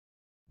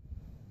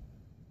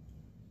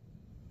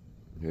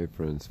Hey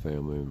friends,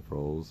 family, and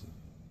froze.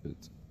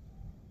 It's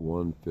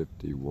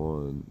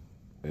 1:51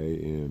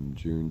 a.m.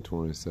 June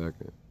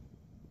 22nd,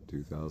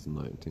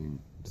 2019,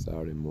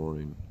 Saturday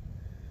morning,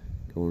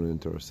 going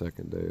into our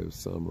second day of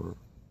summer.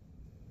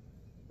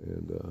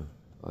 And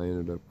I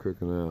ended up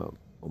cooking out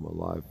on my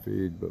live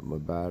feed, but my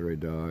battery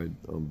died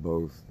on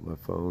both my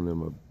phone and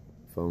my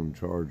phone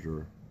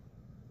charger,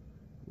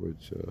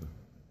 which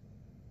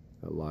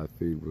that live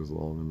feed was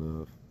long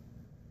enough.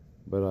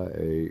 But I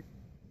ate,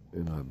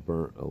 and I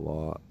burnt a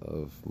lot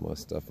of my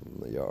stuff in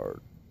the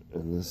yard.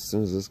 And as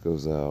soon as this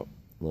goes out,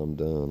 I'm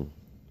done.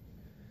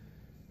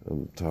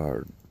 I'm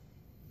tired.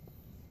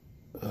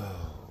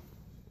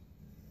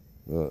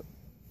 But,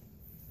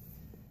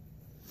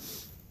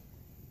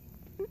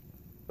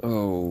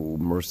 oh,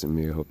 mercy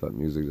me, I hope that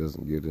music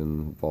doesn't get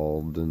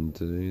involved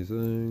into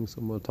anything.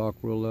 So I'm going to talk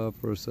real loud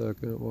for a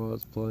second while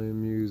it's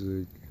playing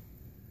music.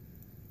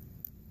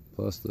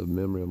 Plus the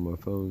memory on my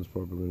phone is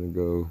probably going to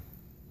go.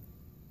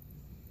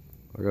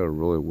 I got a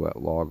really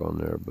wet log on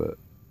there, but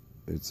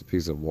it's a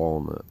piece of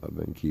walnut I've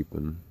been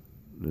keeping,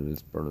 and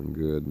it's burning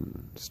good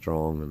and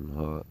strong and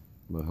hot.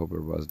 I hope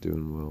everybody's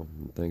doing well.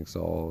 And thanks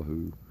to all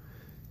who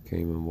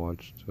came and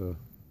watched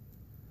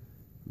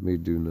me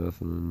do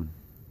nothing.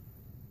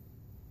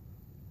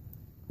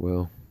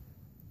 Well,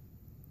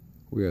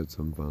 we had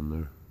some fun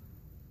there.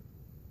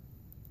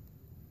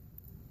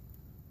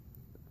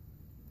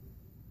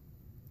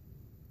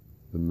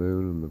 The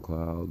moon and the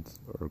clouds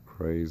are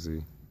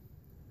crazy.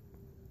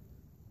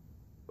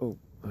 Oh,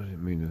 I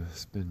didn't mean to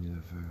spin you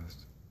that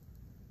fast.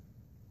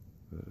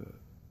 But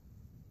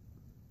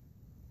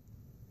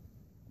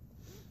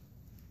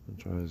I'll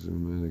try to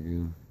zoom in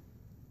again.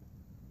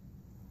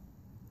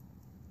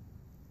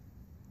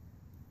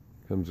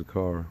 Comes a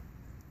car.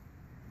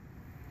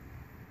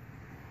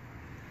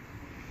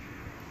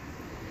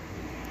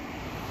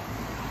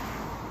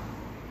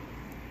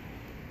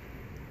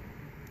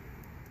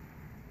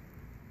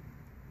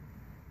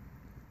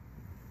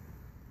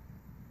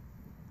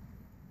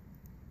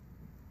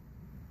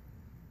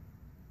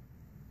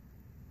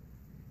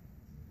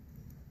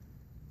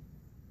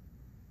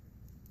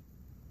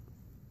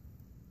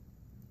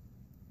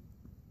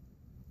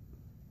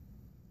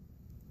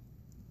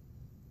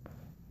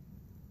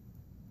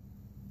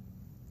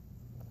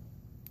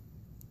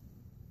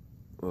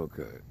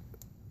 Okay.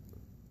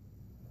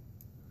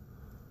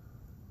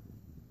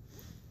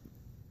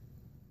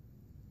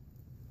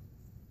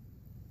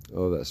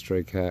 Oh, that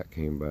stray cat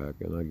came back,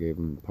 and I gave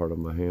him part of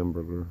my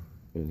hamburger,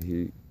 and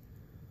he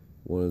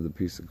wanted the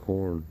piece of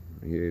corn.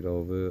 He ate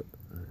all of it,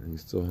 and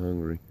he's still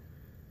hungry.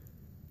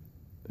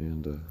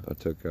 And I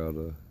took out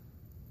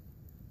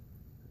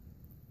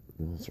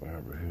it's right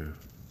over here,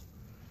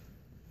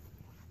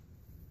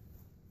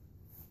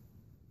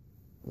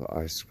 the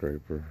ice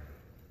scraper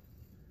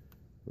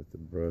with the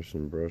brush,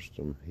 and brushed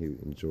him. He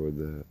enjoyed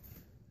that.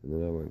 And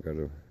then I went and got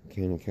a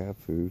can of cat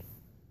food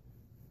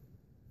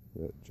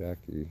that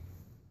Jackie,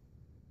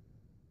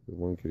 the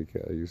one kitty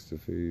cat I used to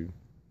feed,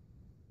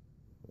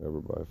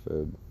 everybody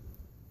fed,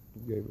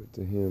 gave it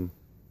to him.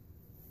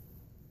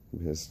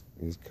 His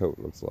coat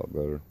looks a lot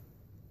better.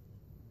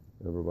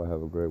 Everybody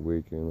have a great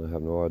weekend. I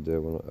have no idea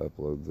when I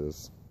upload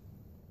this,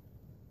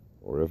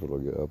 or if it'll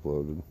get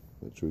uploaded.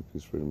 The Truth,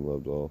 Peace, Freedom,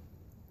 Love to all.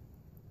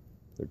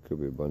 There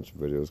could be a bunch of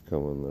videos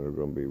coming that are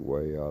going to be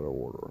way out of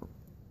order.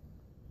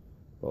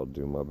 But I'll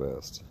do my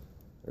best.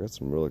 I got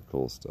some really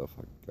cool stuff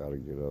I gotta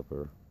get up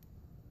there.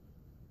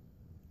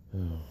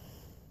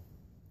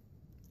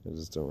 I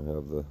just don't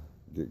have the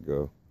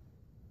get-go.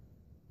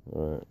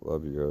 Alright,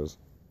 love you guys.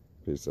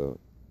 Peace out.